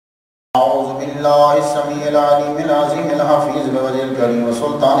أعوذ بالله السميع العليم العظيم الحفيظ بوجه الكريم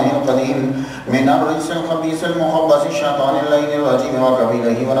وسلطانه القديم من الرجس الخبيث المخبث الشيطان اللعين الرجيم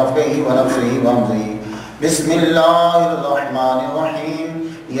وقبيله ونفخه ونفسه وهمزه. بسم الله الرحمن الرحيم.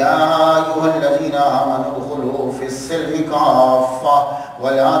 يا أيها الذين آمنوا ادخلوا في السلم كافة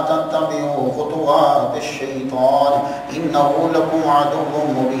ولا تتبعوا خطوات الشيطان إنه لكم عدو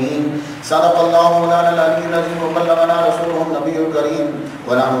مبين. صدق الله مولانا العلي العظيم وبلغنا رسوله النبي الكريم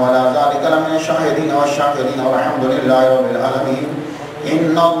ونحن على ذلك لمن الشاهدين والشاكرين والحمد لله رب العالمين.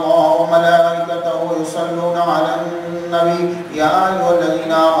 إن الله وملائكته يصلون على النبي يا أيها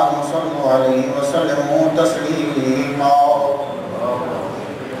الذين آمنوا صلوا عليه وسلموا تسليما.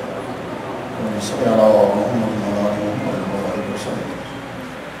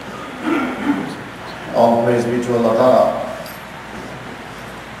 All praise be to Allah Ta'ala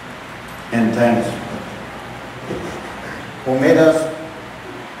and thanks who made us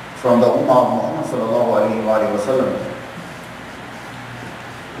from the Ummah of Muhammad sallallahu alayhi wa sallam.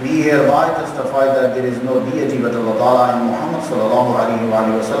 We hereby testify that there is no deity but Allah Ta'ala and Muhammad sallallahu alayhi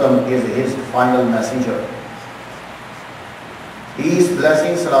wa sallam is his final messenger. Peace,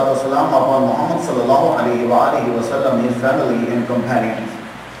 blessings, salatu salam upon Muhammad sallallahu alayhi wa sallam, his family and companions.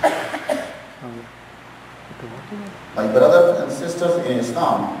 My brothers and sisters in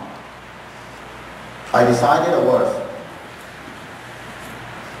Islam, I recited a verse.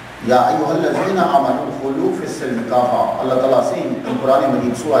 Ya ayyuhallazina amanu khulu fi silmi kafa. Allah Ta'ala saying in Quran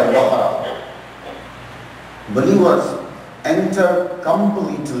Majid Surah Al-Baqarah, believers enter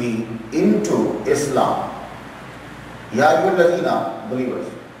completely into Islam. Ya ayyuhallazina, believers.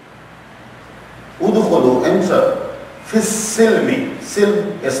 Udkhulu, enter. Fi silmi,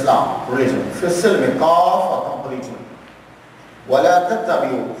 silm, Islam, religion. Fi silmi kafa, completely. وَلَا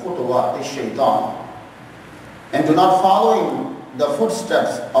تَتَّبِعُوا خُطُوَاتِ الشَّيْطَانِ, and do not follow in the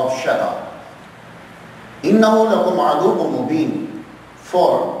footsteps of Shaitan. إِنَّهُ لَكُمْ عَدُوٌّ مُبِينٌ,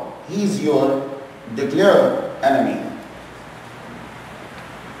 for he is your declared enemy.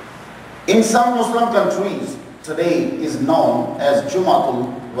 In some Muslim countries, today is known as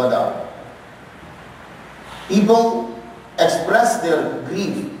Jumatul Wada. People express their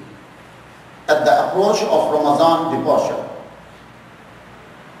grief at the approach of Ramadan departure.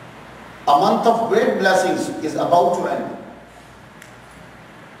 A month of great blessings is about to end.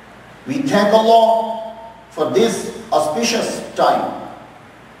 We thank Allah for this auspicious time.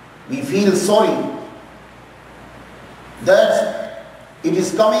 We feel sorry that it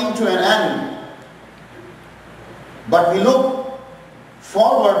is coming to an end, but we look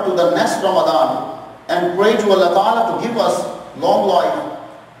forward to the next Ramadan and pray to Allah Ta'ala to give us long life,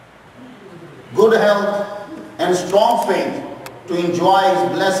 good health and strong faith to enjoy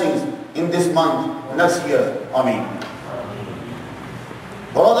His blessings in this month next year. Ameen.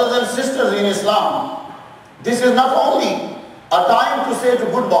 Brothers and sisters in Islam, this is not only a time to say to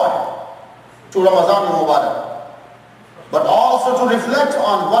goodbye to Ramadan Mubarak, but also to reflect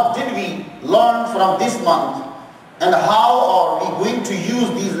on what did we learn from this month and how are we going to use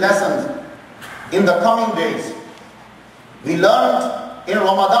these lessons in the coming days. We learned in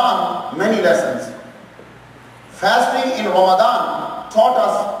Ramadan many lessons. Fasting in Ramadan taught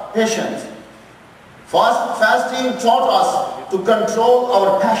us patience. Fasting taught us to control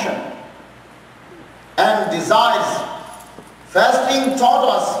our passion and desires. Fasting taught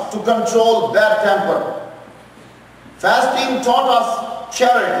us to control bad temper. Fasting taught us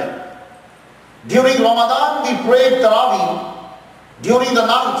charity. During Ramadan we prayed Tarawih during the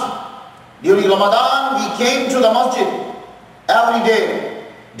night. During Ramadan we came to the masjid every day.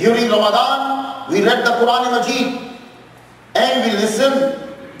 During Ramadan we read the Quran Majid and we listened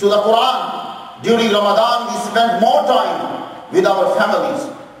to the Quran. During Ramadan we spend more time with our families.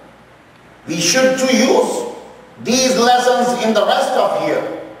 We should to use these lessons in the rest of year.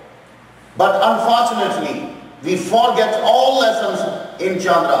 But unfortunately we forget all lessons in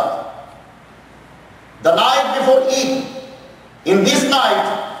Chandrat. The night before Eid, in this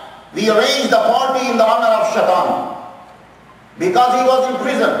night we arranged a party in the honor of Shaitan because he was in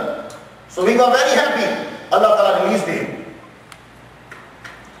prison. So we were very happy. Allah Ta'ala released him.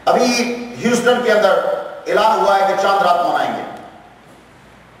 अभी Houston के अंदर ऐलान हुआ है कि चांद रात मनाएंगे.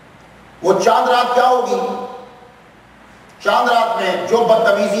 वो चांद रात क्या होगी? चांद रात में जो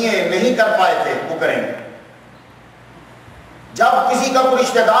बदतमीजियां नहीं कर पाए थे वो करेंगे. जब किसी का कोई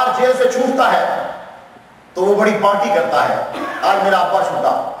रिश्तेदार जेल से छूटता है तो वो बड़ी पार्टी करता है. आज मेरा अब्बा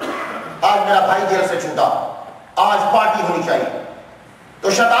छूटा, आज मेरा भाई जेल से छूटा, आज पार्टी होनी चाहिए.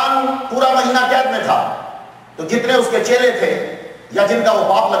 तो शैतान पूरा महीना कैद में था, तो जितने उसके चेले थे या जिनका वो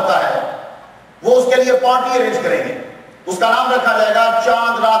बाप लगता है वो उसके लिए पार्टी अरेंज करेंगे. उसका नाम रखा जाएगा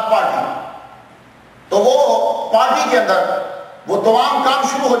चांद रात पार्टी. پارٹی کے اندر وہ تمام کام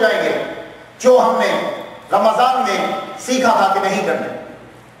شروع ہو جائیں گے جو ہم نے رمضان میں سیکھا تھا کہ نہیں کرنے.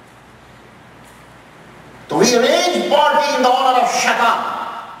 تو we arrange party in the honor of Shaitan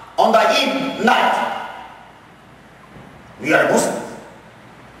on the Eid night. We are Muslims.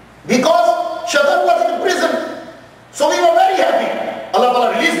 Because Shaitan was in prison, so we were very happy. Allah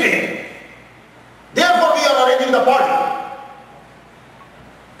Ta'ala released him. Therefore we are arranging the party.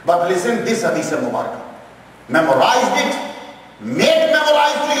 But listen this Hadith al-Mubarak. Memorize it, make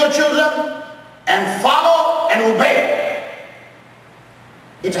memorize to your children, and follow and obey.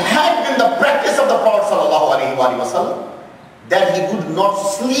 It had been the practice of the Prophet ﷺ that he would not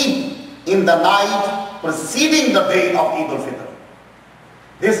sleep in the night preceding the day of Eid-ul-Fitr.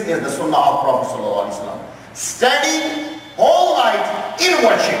 This is the sunnah of Prophet ﷺ. Standing all night in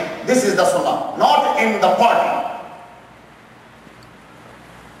worship. This is the sunnah, not in the party.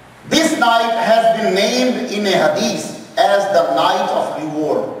 This night has been named in a hadith as the night of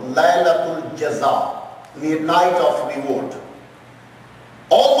reward, Laylatul Jaza, the night of reward.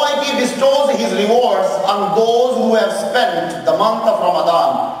 Almighty bestows His rewards on those who have spent the month of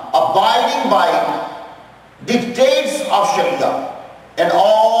Ramadan abiding by dictates of Sharia, and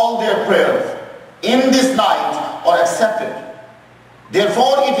all their prayers in this night are accepted.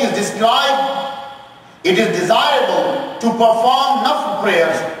 Therefore it is desirable to perform nafil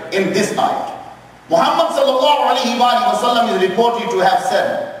prayers in this night. Muhammad sallallahu alaihi wasallam is reported to have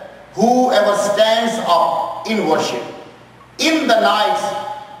said, whoever stands up in worship in the nights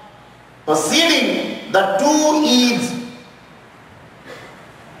preceding the two Eids,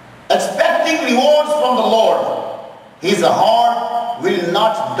 expecting rewards from the Lord, his heart will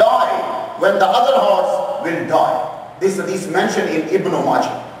not die when the other hearts will die. This is mentioned in Ibn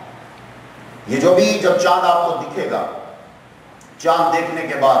Majah. یہ جو بھی جب چاند آپ کو دکھے گا, چاند دیکھنے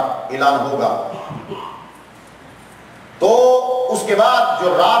کے بعد اعلان ہوگا, تو اس کے بعد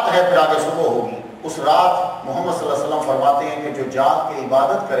جو رات ہے پھر آگے صبح ہوگی. اس رات محمد صلی اللہ علیہ وسلم فرماتے ہیں کہ جو جاگ کے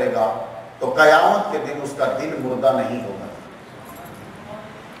عبادت کرے گا تو قیامت کے دن اس کا دل مردہ نہیں ہوگا,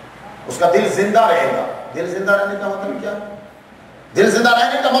 اس کا دل زندہ رہے گا. دل زندہ رہنے کا مطلب کیا؟ دل زندہ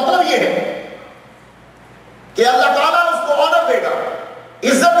رہنے کا مطلب یہ ہے کہ اللہ تعالیٰ اس کو آنر دے گا,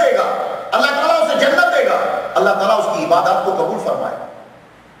 عزت دے گا, اللہ تعالیٰ اسے جنت دے گا, اللہ تعالیٰ اس کی عبادات کو قبول فرمائے گا.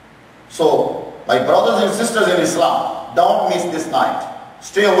 So, my brothers and sisters in Islam, don't miss this night.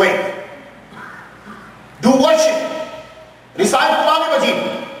 Stay awake. Do worship. Recite Quran Majid.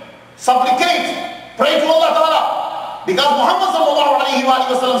 Supplicate. Pray to Allah Ta'ala. Because Muhammad sallallahu alayhi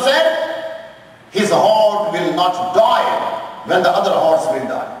wa sallam said, his heart will not die when the other hearts will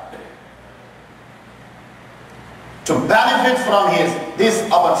die. To benefit from this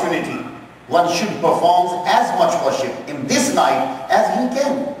opportunity, one should perform as much worship in this night as he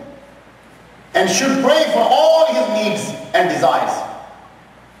can, and should pray for all his needs and desires.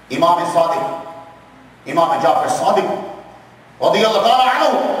 Imam Ja'far Sadiq radiyallahu ta'ala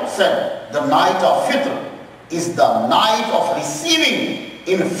anhu said, the night of Fitr is the night of receiving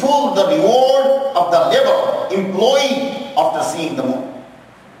in full the reward of the labor employed after seeing the moon.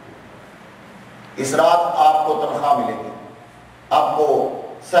 اس رات آپ کو تنخواہ ملے گی, آپ کو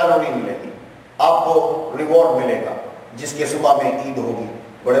salary ملے گی, آپ کو ریوارڈ ملے گا, جس کے صبح میں عید ہوگی.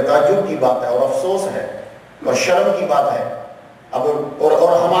 بڑے تعجب کی بات ہے اور افسوس ہے اور شرم کی بات ہے اور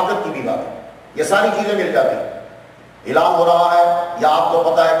حماقت کی بھی بات ہے. یہ ساری چیزیں مل جاتی ہیں. اعلان ہو رہا ہے یا آپ کو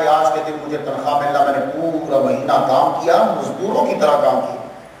پتا ہے کہ آج کے دن مجھے تنخواہ ملنا, میں نے پورا مہینہ کام کیا, مزدوروں کی طرح کام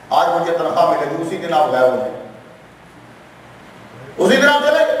کیا, آج مجھے تنخواہ ملے گی. اسی دن آپ غائب ہو جائیں, اسی دن آپ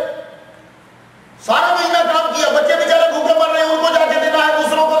چلے گئے. سارا مہینہ کام کیا, بچے بیچارے بھوکے مر رہے ہیں, ان کو جا کے دینا ہے,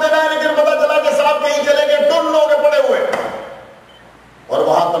 دوسروں کو دینا ہے, لیکن پتا چلا کہ صاحب کہیں چلے گئے, ٹن لوگ پڑے ہوئے اور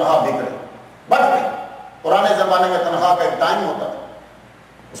وہاں تنخواہ بک رہی, بچ گئی. پرانے زمانے میں تنخواہ کا ایک ٹائم ہوتا تھا,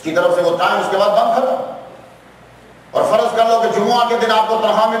 اس کی طرف سے وہ ٹائم, اس کے بعد بند ختم. اور فرض کر لو کہ جمعہ کے دن آپ کو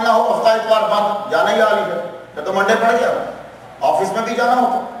تنخواہ ملنا ہو, ہفتہ اتوار بند, جانا ہی عالی ہے, پھر تو منڈے پڑ گیا, آفس میں بھی جانا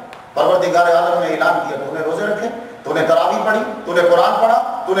ہوتا. پروردگار عالم نے اعلان کیا, تو نے روزے رکھے, تو نے تراویح پڑھی, تو نے قرآن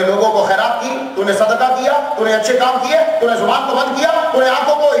پڑھا, تو نے لوگوں کو خیرات کی, تو نے صدقہ کیا, تو نے اچھے کام کیے, تو نے زبان کو بند کیا, تو نے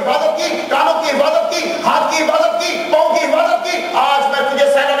آنکھوں کو حفاظت کی, کانوں کی حفاظت کی, ہاتھ کی حفاظت کی, پاؤں کی حفاظت کی. آج میں تجھے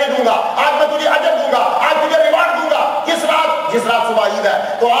سیلری دوں گا, آج میں تجھے اجر دوں گا, آج تجھے ریوارڈ دوں گا. کس رات؟ جس رات صبح عید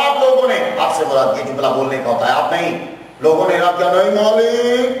ہے. تو آپ لوگوں نے, آپ سے مراد یہ جملہ بولنے کا ہوتا ہے, آپ نہیں, لوگوں نے ارادہ کیا, نہیں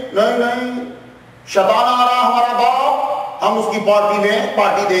مالک, نہیں, شیطان آ رہا ہمارا باپ, ہم اس کی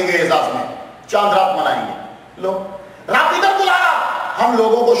پارٹی دیں گے, اعزاز میں چاند رات منائیں گے. لو رات کی طرف بلایا, ہم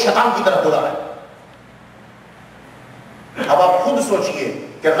لوگوں کو شیطان کی طرف بلا رہے. اب آپ خود سوچئے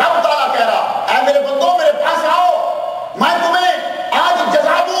کہ رب تعالیٰ کہہ رہا, اے میرے بندوں میرے پاس آؤ, میں تمہیں آج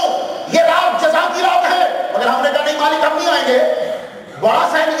جزا دوں, یہ رات جزا کی رات ہے, مگر ہم نے بڑا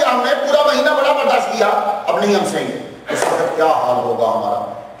سہ لیا ہم نے, پورا مہینہ بڑا برداشت کیا, اب نہیں ہم سہیں گے. اس وقت کیا حال ہوگا ہمارا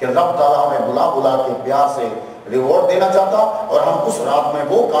کہ رب تعالیٰ ہمیں بلا بلا کے پیار سے ریوارڈ دینا چاہتا, اور ہم اس رات میں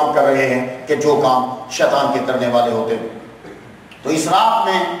وہ کام کر رہے ہیں کہ جو کام شیطان کے کرنے والے ہوتے ہیں. تو اس رات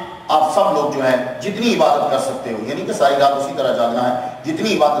میں آپ سب لوگ جو ہے جتنی عبادت کر سکتے ہو, یعنی کہ ساری رات اسی طرح جاگنا ہے,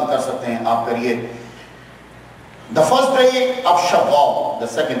 جتنی عبادت کر سکتے ہیں آپ کریے. The first day of Shawwal, the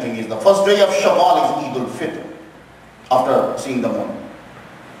second thing is the first day of Shawwal is Eid-ul-Fitr, after seeing the moon,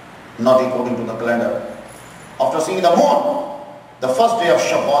 not according to the calendar. After seeing the moon, the first day of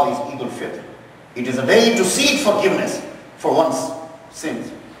Shawwal is Eid-ul-Fitr. It is a day to seek forgiveness for one's sins.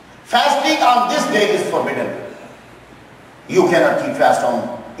 Fasting on this day is forbidden. You cannot keep fast on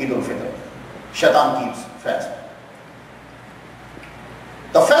Eid-ul-Fitr. Shaitan keeps fast.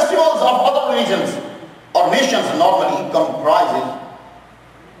 The festivals of other religions or nations normally comprises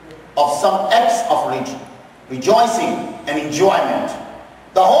of some acts of religion, rejoicing and enjoyment.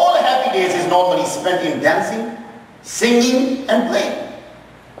 The whole happy days is normally spent in dancing, singing and playing.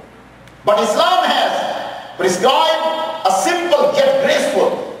 But Islam has prescribed a simple yet graceful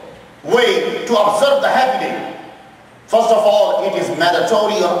way to observe the happy day. First of all, it is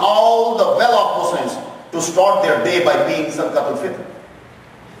mandatory on all the well-off Muslims to start their day by paying Zakatul Fitr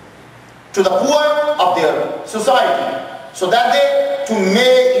to the poor of their society, so that they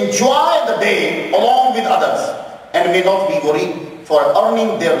may enjoy the day along with others and may not be worried for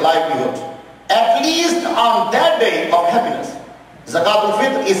earning their livelihood, at least on that day of happiness. Zakatul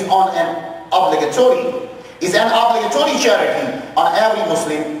Fitr is an obligatory charity on every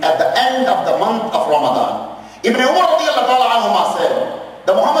Muslim at the end of the month of Ramadan. Ibn Umar radiallahu ta'ala anhuma said,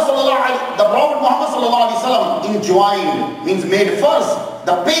 the Prophet Muhammad sallallahu alaihi wasallam enjoined, means made first,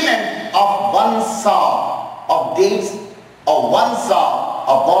 the payment of 1 sa of dates or 1 sa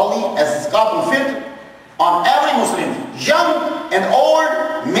of barley as Zakatul Fitr on every Muslim, young and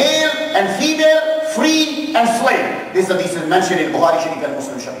old, male and female, free and slave. This is mentioned in Bukhari Sharif and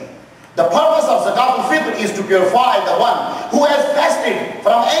Muslim Sharif. The purpose of Zakatul Fitr is to purify the one who has fasted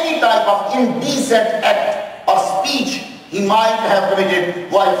from any type of indecent act or speech he might have committed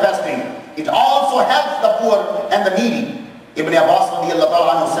while fasting. It also helps the poor and the needy. Ibn Abbas radiallahu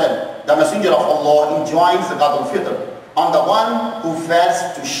ta'ala said, the Messenger of Allah enjoins Zakatul Fitr on the one who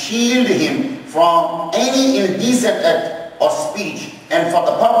fasts to shield him from any indecent act or speech and for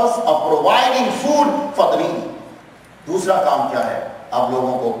the purpose of providing food for the needy. دوسرا کام کیا ہے آپ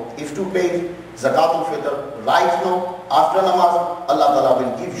لوگوں کو, if to pay Zakatul Fitr right now after namaz, Allah Ta'ala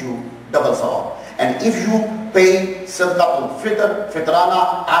will give you double sawab. And if you pay Zakatul Fitr,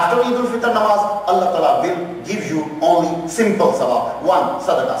 Fitrana after Eid-ul-Fitr namaz, Allah Ta'ala will give you only simple sawab. One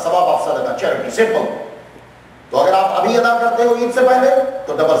sadaqah, sawab of sadaqah, charity, simple. تو اگر آپ ابھی ادا کرتے ہو عید سے پہلے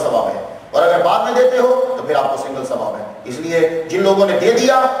تو double ثواب ہے, اور اگر بعد میں دیتے ہو تو پھر آپ کو سنگل ثواب ہے. اس لیے جن لوگوں نے دے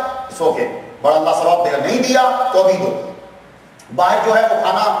دیا سو کے بڑا اللہ ثواب دے گا, نہیں دیا تو ابھی دو. باہر جو ہے وہ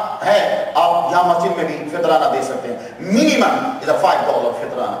کھانا ہے, آپ یہاں مسجد میں بھی فطرانہ دے سکتے ہیں. Minimum is $5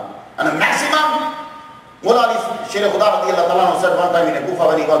 فطرانہ and maximum. Mullah Ali Sher Khuda radiallahu ta'ala said one time in a Kufa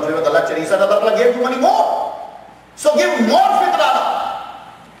when he was delivering the lecture, he said Allah gave you money more, so give more fitrana.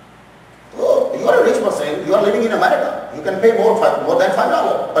 So you are a rich person, you are living in America, you can pay more than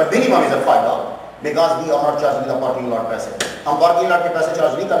 $5, but minimum is at $5 because we are not charging the parking lot पैसे. हम parking lot के पैसे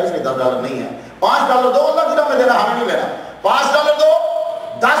charge नहीं कर रहे, इसलिए $10 नहीं है. $5 दो, Allah की नाम में देना, हमें नहीं लेना. $5 दो,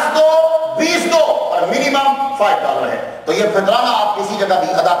 10 दो, 20 दो, اور minimum $5 ہے. تو یہ فطرانہ آپ کسی جگہ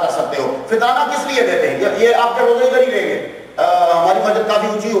بھی ادا کر سکتے ہو. فطرانہ کس لیے دیتے ہیں؟ یہ آپ کے روزے ادھر ہی رہیں گے. ہماری مسجد کافی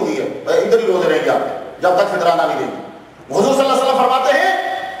اونچی ہو گئی ہے, ادھر ہی روزے رہیں گے آپ کے جب تک فطرانہ نہیں دیں گے. حضور صلی اللہ علیہ وسلم فرماتے ہیں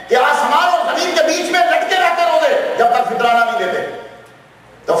کہ آسمان اور زمین کے بیچ میں لٹکے رہتے روزے جب تک فطرانہ نہیں دیتے.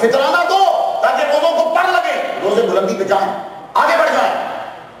 تو فطرانہ دو تاکہ روزوں کو پر لگے, روزے بلندی پہ جائیں, آگے بڑھ جائیں.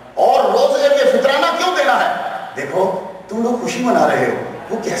 اور روزے کے فطرانہ کیوں دینا ہے؟ دیکھو تم لوگ خوشی منا رہے ہو,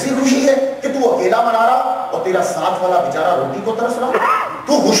 وہ کیسی خوشی ہے کہ تو اکیلا منا رہا اور تیرا ساتھ والا بیچارہ روٹی کو ترس رہا.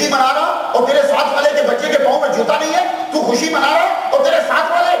 تو خوشی منا رہا اور تیرے ساتھ والے کے بچے کے پاؤں میں جوتا نہیں ہے. تو خوشی منا رہا اور تیرے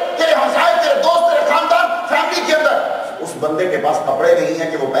ساتھ والے, تیرے ہمسائے, تیرے دوست, تیرے خاندان, فیملی کے اندر اس بندے کے پاس کپڑے نہیں ہیں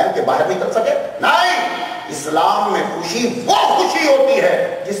کہ وہ پہن کے باہر نکل سکے. نہیں, اسلام میں خوشی وہ خوشی ہوتی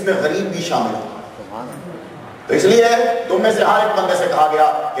ہے جس میں غریب بھی شامل ہو. تو اس لیے تم میں سے ہر ایک بندے سے کہا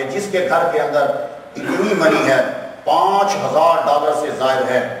گیا کہ جس کے گھر کے اندر اتنی منی ہے $5,000 سے زائد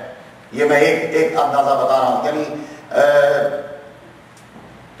ہے, یہ میں ایک اندازہ بتا رہا ہوں, یعنی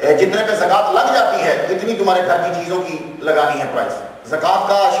جتنے پہ زکوٰۃ لگ جاتی ہے اتنی تمہارے گھر کی چیزوں کی لگانی ہے پرائس. زکوٰۃ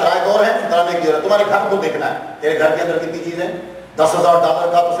کا شرائط اور ہے, فطرانے کی اور ہے. تمہارے گھر کو دیکھنا ہے, تیرے گھر کے اندر کتنی چیزیں,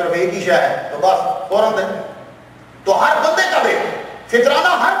 $10,000 کا تو صرف ایک ہی شے ہے, تو بس فوراً دے. تو ہر بندے کا دے,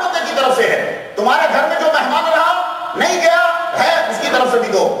 فطرانہ ہر بندے کی طرف سے ہے. تمہارے گھر میں جو مہمان رہا نہیں گیا ہے, اس کی طرف سے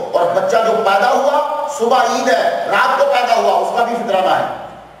بھی دو. اور بچہ جو پیدا ہوا صبح عید ہے, رات کو پیدا ہوا, اس کا بھی فطرانہ ہے.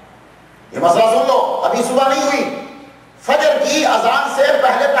 یہ مسئلہ سن لو, ابھی صبح نہیں ہوئی, فجر کی اذان سے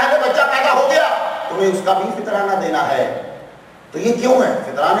پہلے پہلے بچہ پیدا ہو گیا, تمہیں اس کا بھی فطرانہ دینا ہے. تو یہ کیوں ہے؟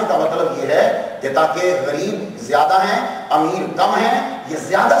 فطرانے کا مطلب یہ ہے کہ تاکہ غریب زیادہ ہیں, امیر کم ہیں, یہ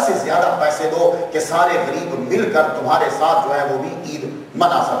زیادہ سے زیادہ پیسے دو کہ سارے غریب مل کر تمہارے ساتھ جو ہے وہ بھی عید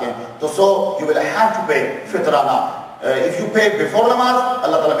منا سکیں. تو so you will have to pay فطرانہ. If you pay before namaz,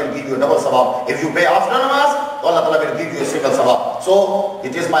 Allah Ta'ala will give you a double sabab. If you pay after namaz, Allah Ta'ala will give you a single sabab. So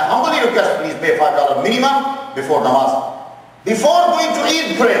it is my humble request, please pay $5 minimum before namaz. Before going to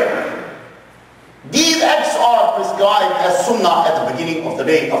Eid prayer, these acts are prescribed as sunnah at the beginning of the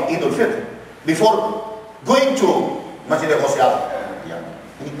day of Eid-ul-Fitr. Before going to MASJID Ghous-e Azam,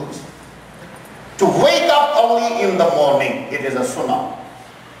 to wake up early in the morning, it is a sunnah.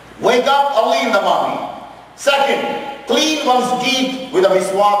 Wake up early in the morning. Second, clean one's teeth with a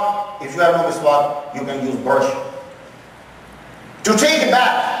miswak. If you have no miswak, you can use brush. To take a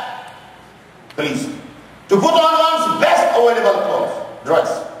bath, please. To put on one's best available clothes,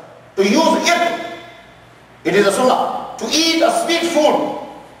 dress. To use it is a sunnah. To eat a sweet food.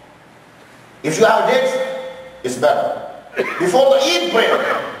 If you have dates, it's better. Before the Eid prayer,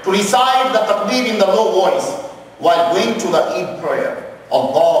 to recite the takbir in the low voice while going to the Eid prayer.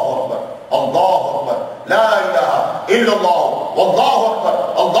 Allahu Akbar, Allahu Akbar, La ilaha illallah, Wallahu Akbar,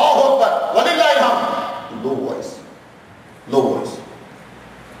 Allahu Akbar, Walillahi alhamd. Low voice. Low voice.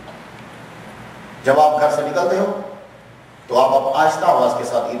 جب آپ گھر سے نکلتے ہو تو آپ آہستہ آواز کے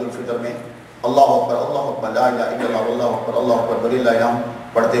ساتھ عید الفطر میں اللہ اکبر لا الہ الا اللہ اللہ اکبر وللہ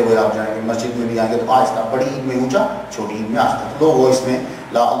الحمد پڑھتے ہوئے آپ جائیں گے. مسجد میں بھی آئیں گے تو آہستہ, بڑی عید میں اونچا, چھوٹی عید میں آہستہ, لو وائس میں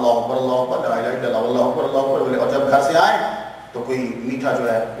لا اللہ اکبر لا الہ الا اللہ اکبر وللہ. اور جب گھر سے آئیں تو کوئی میٹھا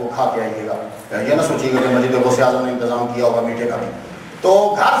جو ہے وہ کھا کے آئیے گا. یہ نہ سوچیے گا کہ مسجد غوث اعظم نے انتظام کیا ہوگا میٹھے کا بھی,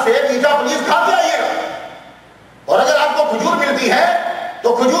 تو گھر سے میٹھا پلیز کھا کے آئیے گا. اور اگر آپ کو کھجور ملتی ہے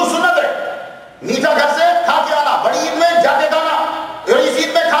تو کھجور سنت ہے, میٹھا گھر سے کھا کے آنا, بڑی عید میں جا کے کھانا, اور اس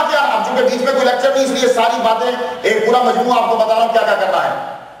عید میں کھا کے آنا. اب چونکہ بیچ میں کوئی لیکچر نہیں, اس لیے ساری باتیں ایک پورا مجموعہ آپ کو بتا رہا ہوں کیا کیا کرنا ہے.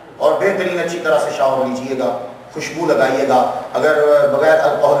 اور بہترین اچھی طرح سے شاور لیجیے گا, خوشبو لگائیے گا. اگر بغیر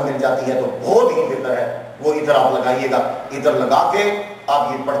الکوہل مل جاتی ہے تو بہت ہی بہتر ہے, وہ ادھر آپ لگائیے گا. ادھر لگا کے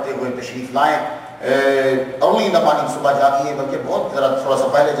آپ یہ پڑھتے ہوئے تشریف لائیں. ارلی ان دا مارننگ, صبح جاگیے, بلکہ بہت ذرا تھوڑا سا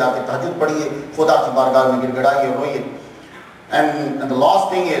پہلے جا کے تہجد پڑھیے, خدا کی بارگاہ میں گڑ گڑائیے اور روئیے. And the last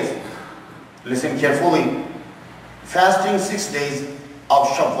thing is, listen carefully, fasting 6 days of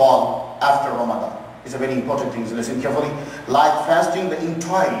Shawwal after Ramadan is a very important thing. Listen carefully, like fasting the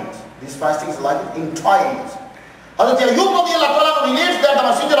entire years. This fasting is like entire years. Hazrat Ayyub radiallahu anhu relates that the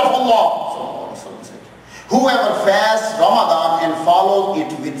Messenger of Allah said, whoever fasts Ramadan and follows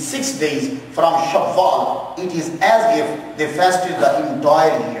it with 6 days from Shawwal, it is as if they fasted the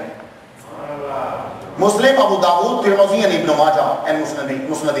entire year. Muslim, Abu Dawud, Tirmidhi and Ibn Majah and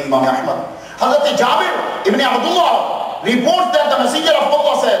Musnad Imam Ahmad. Hazrat Jabir ibn Abdullah reports that the Messenger of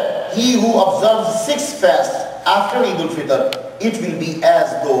Allah said, he who observes 6 fasts after Eid-ul-Fitr, it will be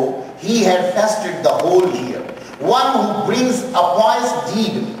as though he had fasted the whole year. One who brings a pious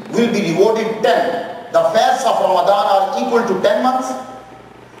deed will be rewarded 10. The fasts of Ramadan are equal to 10 months.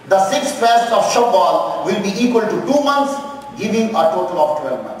 The 6 fasts of Shawwal will be equal to 2 months, giving a total of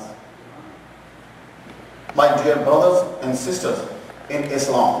 12 months. My dear brothers and sisters in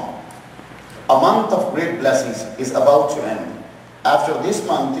Islam, a month of great blessings is about to end. After this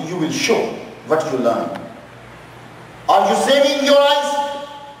month, you will show what you learn. Are you saving your eyes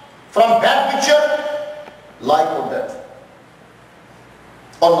from bad picture, life or death?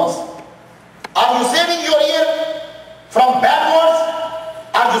 Or not? Are you saving your ear from bad words?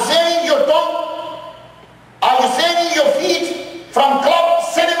 Are you saving your tongue? Are you saving your feet from club,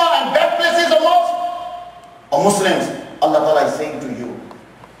 cinema and bad places or not? Or Muslims, Allah Ta'ala is saying to you,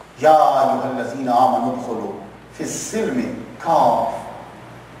 Ya ayyuhallazina amanu udkhulu fi silmi kaf.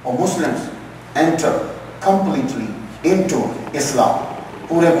 Or Muslims, enter completely into Islam.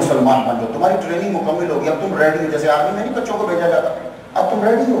 پورے مسلمان بن جاؤ, تمہاری training مکمل ہوگی, اب تم ready ہو. جیسے army میں نہیں بچوں کو بھیجا جاتا, اب تم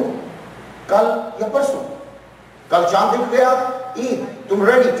ریڈی ہو. کل یا پرسوں, کل چاند دکھ گیا, عید, تم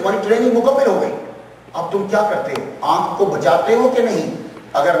ریڈی, تمہاری ٹریننگ مکمل ہو گئی. اب تم کیا کرتے ہو؟ آنکھ کو بچاتے ہو کہ نہیں؟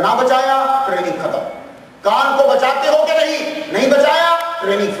 اگر نہ بچایا ٹریننگ ختم. کان کو بچاتے ہو کہ نہیں بچایا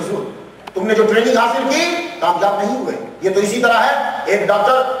ٹریننگ فضول. تم نے جو ٹریننگ حاصل کی کامیاب نہیں ہوئے. یہ تو اسی طرح ہے, ایک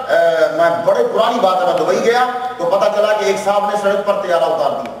ڈاکٹر, میں بڑے پرانی بات ہے, میں دبئی گیا تو پتا چلا کہ ایک صاحب نے سڑک پر طیارہ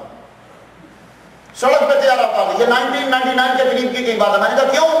اتار دیا, سڑک پہ طیارہ اتار دیا. یہ 1999 کے قریب کی بات ہے. میں نے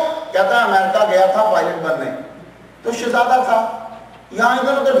کہا کیوں؟ کہتا ہے امریکہ گیا تھا پائلٹ بننے, تو شہزادہ تھا, یہاں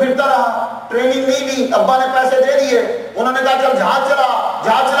ادھر ادھر پھرتا رہا، ٹریننگ نہیں لی، ابا نے پیسے دے دیے، انہوں نے کہا چل جہاز چلا،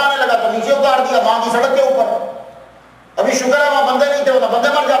 جہاز چلانے لگا تو نیچے اتار دیا ماں کی سڑک کے اوپر. ابھی شکر ہے وہاں بندے نہیں تھے، ورنہ بندے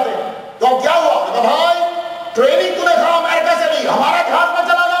مر جاتے. تو اب کیا ہوا؟ کہ بھائی ٹریننگ تو نے کہا امریکہ سے لی، ہمارا جہاز میں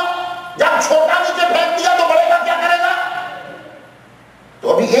چلانا، جب چھوٹا نیچے پھینک دیا تو بڑے کا کیا کرے گا؟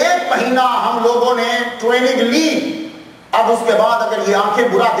 تو ابھی 1 مہینہ ہم لوگوں نے ٹریننگ لی. اب اس کے بعد اگر یہ آنکھیں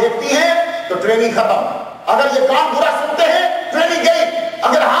برا دیکھتی ہیں تو ٹریننگ ختم، اگر یہ کان برا سنتے ہیں ٹریننگ گئی،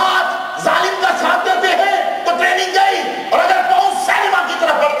 اگر ہاتھ ظالم کا ساتھ دیتے ہیں تو ٹریننگ گئی، اور اگر پاؤں سینما کی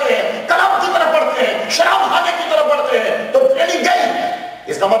طرف بڑھتے ہیں، کلب کی طرف بڑھتے ہیں، شراب خانے کی طرف بڑھتے ہیں تو ٹریننگ گئی.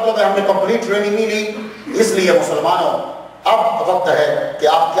 اس کا مطلب ہے ہم نے کمپلیٹ ٹریننگ نہیں لی. اس لیے مسلمانوں اب وقت ہے کہ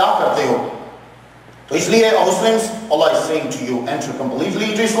آپ کیا کرتے ہو. تو اس لیے Muslims, Allah is saying to you, enter completely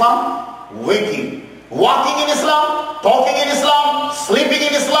into Islam, waking, walking in Islam, talking in Islam, sleeping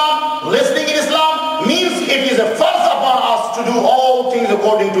in Islam, listening in Islam, means it is a farz upon us to do all things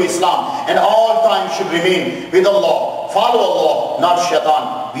according to Islam, and all time should remain with Allah. Follow Allah, not shaitan.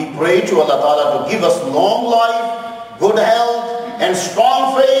 We pray to Allah Ta'ala to give us long life, good health, and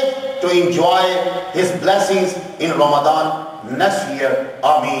strong faith to enjoy His blessings in Ramadan next year.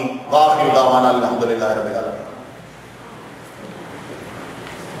 Ameen. Wa akhiru da'wana alhamdulillahi rabbil alamin.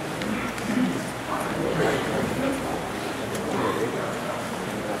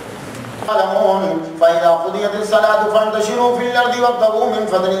 فإذا قضيت الصلاة فانتشروا في الأرض وابتغوا من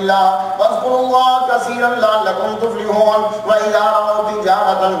فضل الله واذكروا الله كثيرا لعلكم تفلحون وإذا رأوا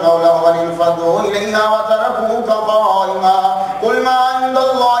تجارة أو لهوا انفضوا إليها وتركوك قائما قل ما عند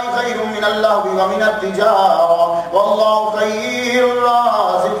الله خير من اللهو ومن التجارة والله خير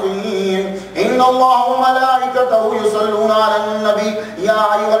الرازقين إن الله وملائكته يصلون على النبي يا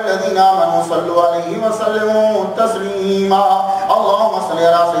أيها الذين آمنوا صلوا عليه وسلموا تسليما اللهم صل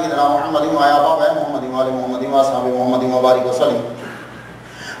على سيدنا محمد وعلى آل محمد وعلى محمد وأصحاب محمد وبارك وسلم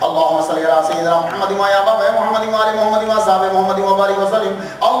اللهم صل على سيدنا محمد وعلى آل محمد وعلى محمد وأصحاب محمد وبارك وسلم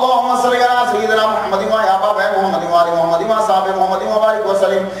اللهم صل على سيدنا محمد وعلى آل محمد وعلى محمد وأصحاب محمد وبارك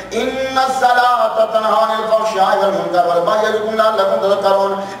وسلم إن الصلاة تنهى عن الفحشاء والمنكر والبغي يعظكم لعلكم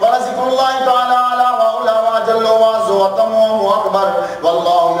تذكرون ولذكر الله تعالى أعلى وأولى وأجل وأعز وأتم وأكبر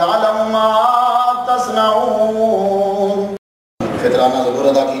والله يعلم ما تصنعون. فطرانہ ضرور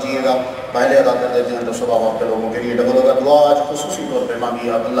ادا کیجیے گا، پہلے ادا کر دیتے ہیں تو صبح وقت لوگوں کے لیے ڈبل ہوگا. دعا آج خصوصی طور پہ مانگی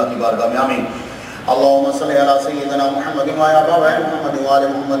آپ اللہ کی بارگاہ میں. آمین. اللهم صل على سيدنا محمد وعلى آل محمد وعلى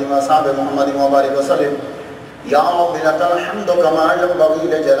محمد وأصحاب محمد وبارك وسلم. یا رب لک الحمد کما ينبغي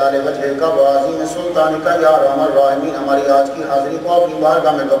لجلال وجهك وعظیم سلطانك یا ارحم الراحمین. ہماری آج کی حاضری کو آپ کی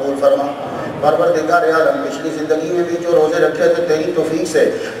بارگاہ میں قبول فرما. پروردگار عالم پچھلی زندگی میں بھی جو روزے رکھے تھے تیری توفیق سے،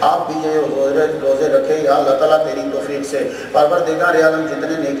 آپ بھی یہ روزے رکھے یا اللہ تعالیٰ تیری توفیق سے. پروردگار عالم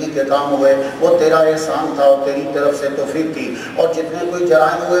جتنے نیکی کے کام ہوئے وہ تیرا احسان تھا اور تیری طرف سے توفیق تھی، اور جتنے کوئی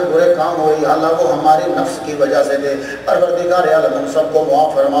جرائم ہوئے برے کام ہوئے یا اللہ وہ ہمارے نفس کی وجہ سے تھے. پروردگار عالم ہم سب کو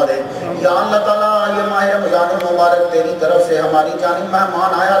معاف فرما دے. یا اللہ تعالیٰ یہ ماہ رمضان المبارک تیری طرف سے ہماری جانب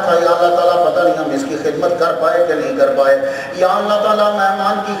مہمان آیا تھا، یا اللہ تعالیٰ پتہ نہیں ہم اس کی خدمت کر پائے کہ نہیں کر پائے. یا اللہ تعالیٰ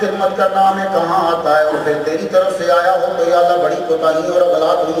مہمان کی خدمت کرنا ہمیں کہاں آتا ہے، اور پھر تیری طرف سے آیا ہو تو یا اللہ بڑی کوتاہی اور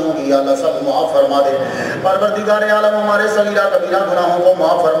غلط نہیں ہوگی. یا اللہ سب معاف فرما دے. پروردگار عالم ہمارے صغیرہ کبیرہ گناہوں کو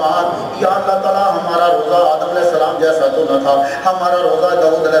معاف فرما. یا اللہ تعالیٰ ہمارا روزہ آدم علیہ السلام جیسا تو نہ تھا، ہمارا روزہ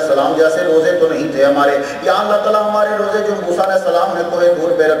داؤد علیہ السلام جیسے روزے تو نہیں تھے ہمارے. یا اللہ تعالیٰ ہمارے روزے جو موسیٰ علیہ السلام نے کوہ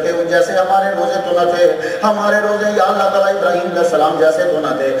طور پہ رکھے ان جیسے ہمارے روزے تو نہ تھے. ہمارے روزے یا اللہ تعالیٰ ابراہیم علیہ السلام جیسے تو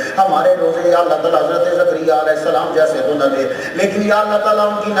نہ تھے. ہمارے روزے یا اللہ تعالیٰ حضرت زکریا علیہ السلام جیسے تو نہ تھے. لیکن یا اللہ تعالیٰ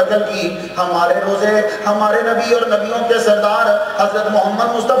ان کی نقل کی. ہمارے روزے ہمارے نبی اور نبیوں کے سردار حضرت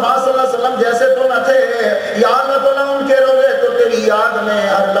محمد مصطفیٰ صلی اللہ علیہ وسلم جیسے تو نہ تھے. یا اللہ تعالیٰ ان کے روزے تو تیری یاد میں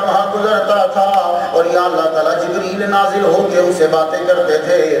ہر لمحہ گزرتا تھا، اور یا اللہ تعالیٰ جبریل نازل ہو کے ان سے باتیں کرتے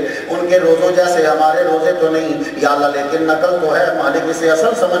تھے. ان کے روزوں جیسے ہمارے روزے تو نہیں یا اللہ، لیکن نقل تو ہے. مالک اسے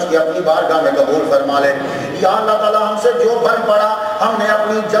اصل سمجھ کے اپنی بارگاہ میں قبول فرما لے. یا اللہ تعالیٰ ہم سے جو بن پڑا، ہم نے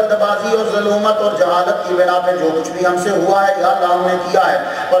اپنی جلد بازی اور ظلمت اور جہالت کی بنا پہ جو کچھ بھی ہم سے ہوا ہے یا اللہ ہم نے کیا ہے،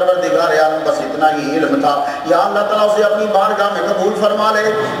 پروردگار عالم بس اتنا ہی علم تھا. یا اللہ تعالیٰ اسے اپنی بارگاہ میں قبول فرما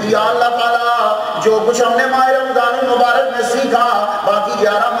لے. یا اللہ تعالیٰ جو کچھ ہم نے ماہ رمضان المبارک میں سیکھا باقی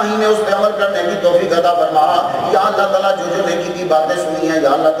 11 مہینے اس پہ عمل کرنے کی توفیق عطا فرما. یا اللہ تعالیٰ جو جو نیکی کی باتیں سنی ہیں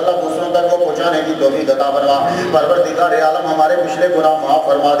یا اللہ تعالیٰ دوسروں تک وہ پہنچانے کی توفیق عطا فرما. پروردگار عالم ہمارے پچھلے گناہ معاف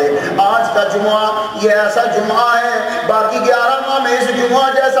فرما دے. آج کا جمعہ یہ ایسا جمعہ ہے، باقی 11 ماہ میں اس جمعہ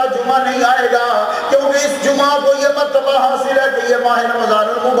جیسا جمعہ نہیں آئے گا، کیونکہ اس جمعہ کو یہ مرتبہ حاصل ہے کہ یہ ماہ رمضان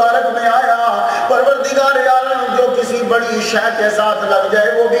المبارک میں آیا. پروردگار عالم جو کسی بڑی شے کے ساتھ لگ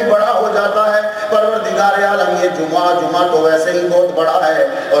جائے وہ بھی بڑا ہو جاتا ہے. پروردگار عالم یہ جمعہ تو ویسے ہی بہت بڑا ہے,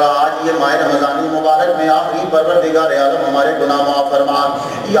 اور آج یہ ماہ رمضان مبارک میں آخری پروردگار عالم ہمارے گناہ معاف فرما.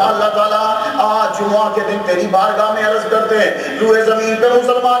 یا اللہ تعالیٰ آج جمعہ کے دن تیری بارگاہ میں عرض کرتے ہیں, روئے زمین پہ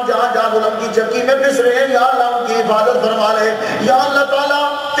مسلمان جہاں جہاں ظلم کی چکی میں پس رہے ہیں, یا اللہ ان کی حفاظت فرما لے. یا اللہ تعالیٰ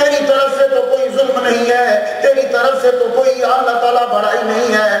تیری طرف سے تو کوئی ظلم نہیں ہے, تیری طرف سے تو کوئی یا اللہ تعالیٰ بڑائی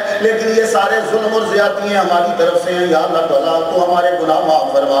نہیں ہے, لیکن یہ سارے ظلم اور زیادتیاں ہماری طرف سے ہیں. یا اللہ تعالیٰ تو ہمارے گناہ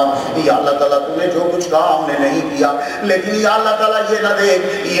معاف فرما. یا اللہ تعالیٰ تو نے جو کچھ کہا ہم نے نہیں کیا, لیکن یا اللہ تعالیٰ یہ نہ دیکھ,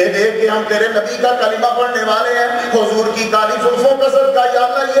 یہ دیکھ کہ ہم تیرے نبی کا کلمہ پڑھنے والے ہیں, حضور کی کالی زلفوں کا صدقہ یا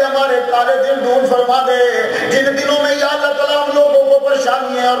اللہ یہ ہمارے کالے دل دور فرما دے. جن دنوں میں یا اللہ تعالیٰ ہم لوگوں کو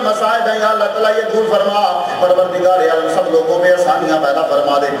پریشانیاں اور مسائل ہیں, یا اللہ تعالیٰ یہ دور فرما. پروردگار عالم سب لوگوں میں آسانیاں پیدا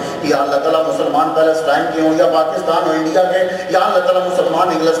فرما دے. یا اللہ تعالیٰ مسلمان پیلسٹائن کے ہوں یا پاکستان ہو انڈیا کے, یا اللہ تعالیٰ مسلمان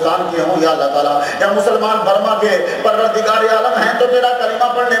انگلستان کے ہوں, یا اللہ تعالیٰ یا مسلمان برما کے, پروردگار عالم ہیں تو تیرا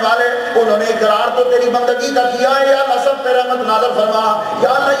کلمہ پڑھنے والے, انہوں نے اقرار تو تیری بندگی کا کیا ہے, یا اللہ سب پہ رحمت نازل فرما.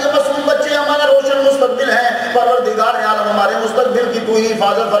 یا اللہ یہ معصوم بچے ہمارا روشن مستقبل ہیں, پروردگار عالم ہمارے مستقبل کی تو ہی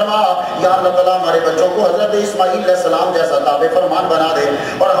حفاظت فرما. یا اللہ تعالیٰ ہمارے بچوں کو حضرت اسماعیل علیہ السلام جیسا تابع فرمان بنا دے,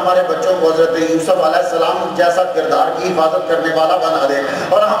 اور ہمارے بچوں کو حضرت یوسف علیہ السلام جیسا کردار کی حفاظت کرنے والا بنا دے,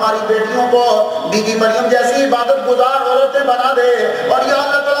 اور ہماری بیٹیوں کو بی بی مریم جیسی عبادت گزار عورتیں بنا دے, اور یا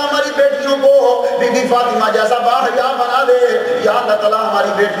اللہ تعالیٰ ہماری بیٹیوں کو بی بی فاطمہ جیسا باحیا بنا دے. یا اللہ تعالیٰ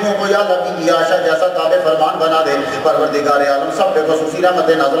ہماری بیٹیوں کو یا اللہ بی بی عائشہ جیسا تابع فرمان بنا دے. پروردگار عالم سب پہ خصوصی رحمت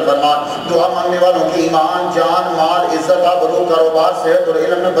نازل فرما. دعا مانگنے والوں کی ایمان, جان, مال, عزت, آبرو, کاروبار, صحت اور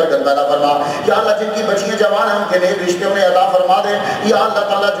علم میں برکت پیدا فرما. یا اللہ جن کی بچیاں جوان ہیں ان کے نیک رشتے انہیں عطا فرما دے. یا اللہ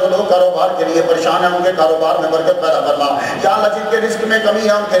تعالیٰ جو لوگ کاروبار کے لیے پریشان ہیں ان کے کاروبار میں برکت پیدا فرما. یا اللہ جن کے رزق میں کمی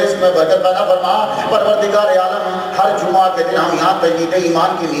ہے ان کے رزق میں برکت پیدا فرما. پروردگار عالم ہر جمعہ کے دن ہم یہاں تجدید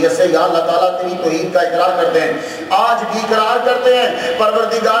ایمان کی نیت سے یا اللہ تعالیٰ تیری توحید کا اقرار کرتے ہیں, آج بھی اقرار کرتے ہیں.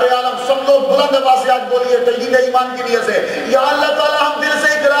 پروردگار عالم سب لوگ بلند آواز سے آج بولیے تجدید ایمان کی نیت سے, یا اللہ تعالیٰ ہم دل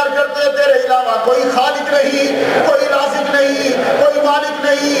سے اقرار کرتے ہیں تیرے علاوہ کوئی خالق نہیں, کوئی رازق نہیں, کوئی مالک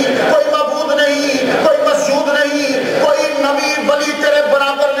نہیں, کوئی معبود نہیں, کوئی مسجود نہیں, کوئی نبی ولی تیرے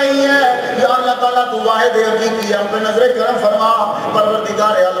برابر نہیں ہے. یا اللہ تعالیٰ تو واحد حقیقی ہے, ہم پہ نظر کرم فرما.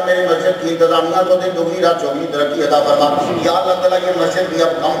 پروردگار عالم میری مسجد کی انتظامیہ کو دن دگنی رات چوگنی ترقی عطا فرما. یا اللہ تعالیٰ یہ مسجد بھی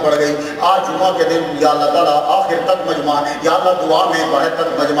اب کم پڑ گئی, آج جمعہ کے دن یا اللہ تعالیٰ آخر تک مجمع, یا اللہ دعا میں بڑے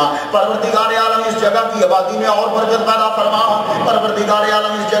تک مجمع. پروردگار عالم اس جگہ کی آبادی میں اور برکت پیدا فرما. پروردگار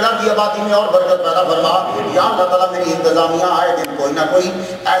عالم اس جگہ کی آبادی میں اور برکت پیدا فرما. یا اللہ تعالیٰ میری انتظامیہ آئے دن کوئی نہ کوئی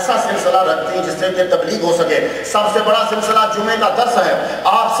ایسا سلسلہ رکھتے ہیں جس سے کہ تبلیغ ہو سکے. سب سے بڑا سلسلہ جمعے کا درس ہے,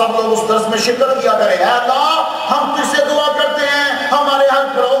 آپ سب لوگ اس درس میں شرکت کیا کریں. اے اللہ ہم تجھ سے دعا کرتے ہیں ہمارے ہر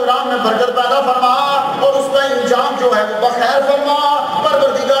پروگرام میں برکت پیدا فرما, اور اس کا انجام جو ہے وہ بخیر فرما.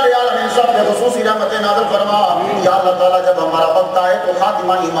 پروردگار عالم سب پہ خصوصی رحمت نازل فرما. یا اللہ تعالیٰ جب ہمارا وقت آئے تو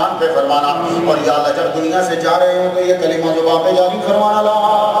خاتمہ ایمان پہ فرمانا, اور یا اللہ جب دنیا سے جا رہے ہوں تو یہ کلمہ جو باپے جاری فرمانا, لا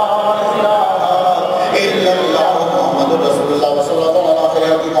الہ الا اللہ محمد رسول اللہ صلی اللہ علیہ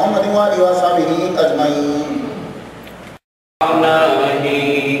وسلم محمد وآلہ وصحبہ اجمعین.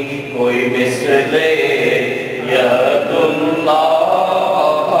 نہیں کوئی مثل ید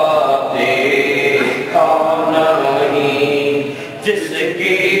اللہ دیکھا نہیں, جس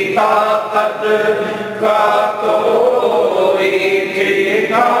کی طاقت کا کوئی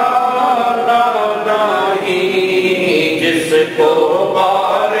ٹھکانہ نہیں, جس کو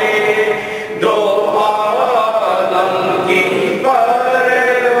بارے دو عالم کی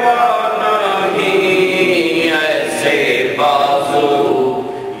پرواہ نہیں, ایسے بازو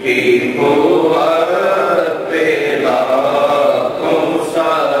کی قوت پہ لاکھوں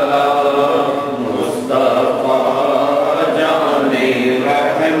سلام. مصطفیٰ جانے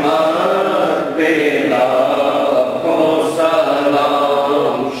رحمت پہ لاکھوں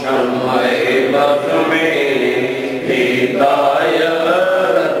سلام. شمع بز میں ہدایت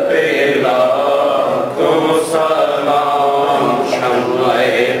پہ لاکھوں سلام. شمع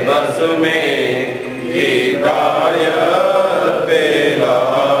بز میں ہدایت پہ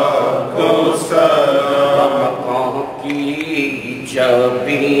لاکھوں سلام. کی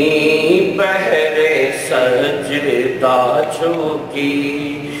جبیں بہرے سجدہ جھکی,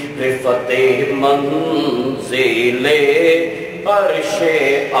 رفت منزل عرش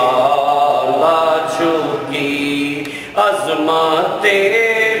اعلیٰ جھکی, عظمت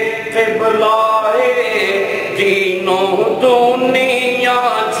قبلہ دین و دنیا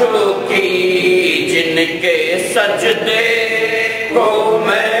جھکی, جن کے سجدے کو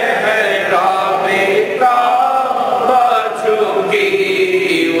محراب کعبہ جھکی,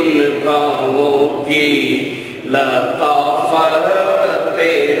 ان گاؤں کی لطافت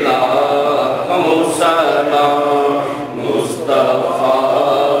پہ لاکھوں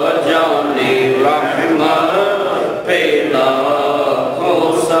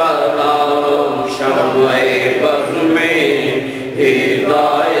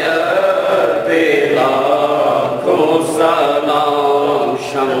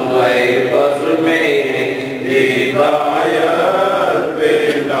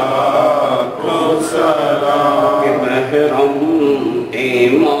کرم